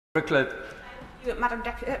Mr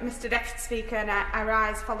Deputy Speaker, and I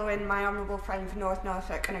rise following my honourable friend for North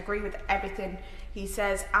Norfolk and agree with everything he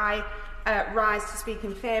says. I rise to speak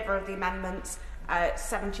in favour of the amendments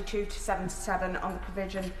 72 to 77 on the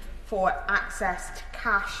provision for access to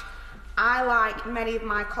cash. I, like many of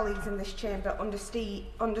my colleagues in this chamber,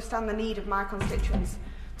 understand the need of my constituents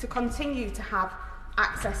to continue to have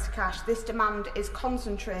access to cash. This demand is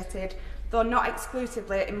concentrated, though not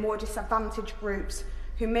exclusively, in more disadvantaged groups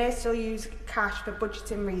who may still use cash for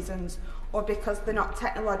budgeting reasons or because they're not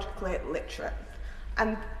technologically literate.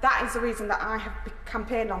 And that is the reason that I have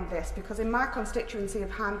campaigned on this, because in my constituency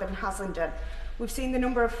of Hyndburn and Haslingden, we've seen the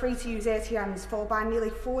number of free-to-use ATMs fall by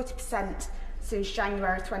nearly 40% since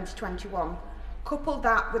January 2021. Couple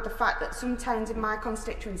that with the fact that some towns in my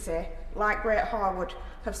constituency, like Great Harwood,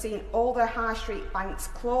 have seen all their high street banks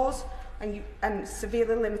close and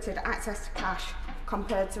severely limited access to cash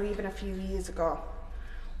compared to even a few years ago.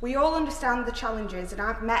 We all understand the challenges, and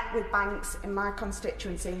I've met with banks in my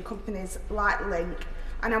constituency and companies like Link,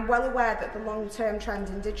 and I'm well aware that the long-term trend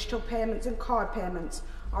in digital payments and card payments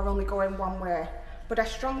are only going one way. But I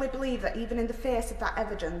strongly believe that even in the face of that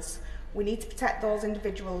evidence, we need to protect those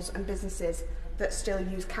individuals and businesses that still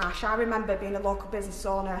use cash. I remember being a local business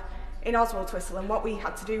owner in Oswald Twistle, and what we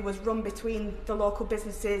had to do was run between the local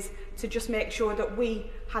businesses to just make sure that we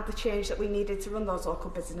had the change that we needed to run those local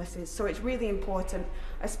businesses. So it's really important,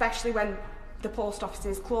 especially when the post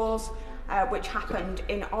offices close, which happened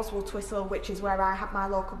in Oswald Twistle, which is where I have my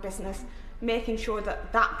local business, making sure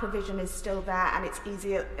that that provision is still there and it's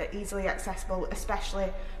easily accessible,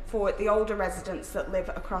 especially for the older residents that live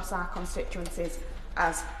across our constituencies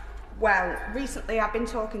as well. Recently I've been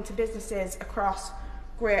talking to businesses across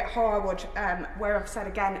Great Harwood, where I've said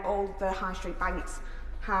again all the high street banks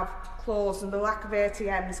have closed, and the lack of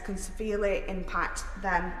ATMs can severely impact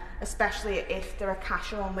them, especially if they're a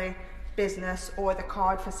cash only business or the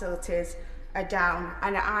card facilities are down.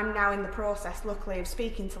 And I'm now in the process, luckily, of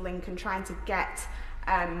speaking to Link and trying to get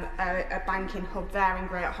a banking hub there in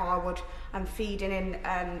Great Harwood and feeding in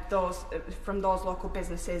from those local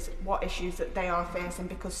businesses what issues that they are facing,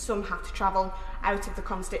 because some have to travel out of the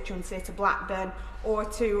constituency to Blackburn or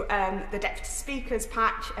to the Deputy Speaker's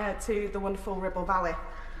patch to the wonderful Ribble Valley.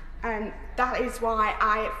 And that is why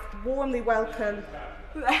I warmly welcome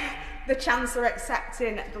the Chancellor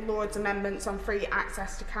accepting the Lord's amendments on free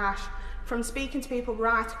access to cash. From speaking to people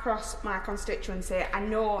right across my constituency, I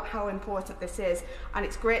know how important this is, and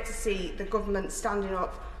it's great to see the government standing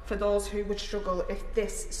up for those who would struggle if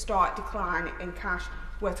this stark decline in cash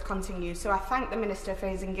were to continue. So I thank the Minister for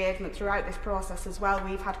his engagement throughout this process as well.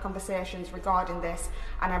 We've had conversations regarding this,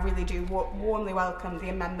 and I really do warmly welcome the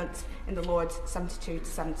amendments in the Lords 72 to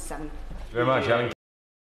 77. Very much, Alan.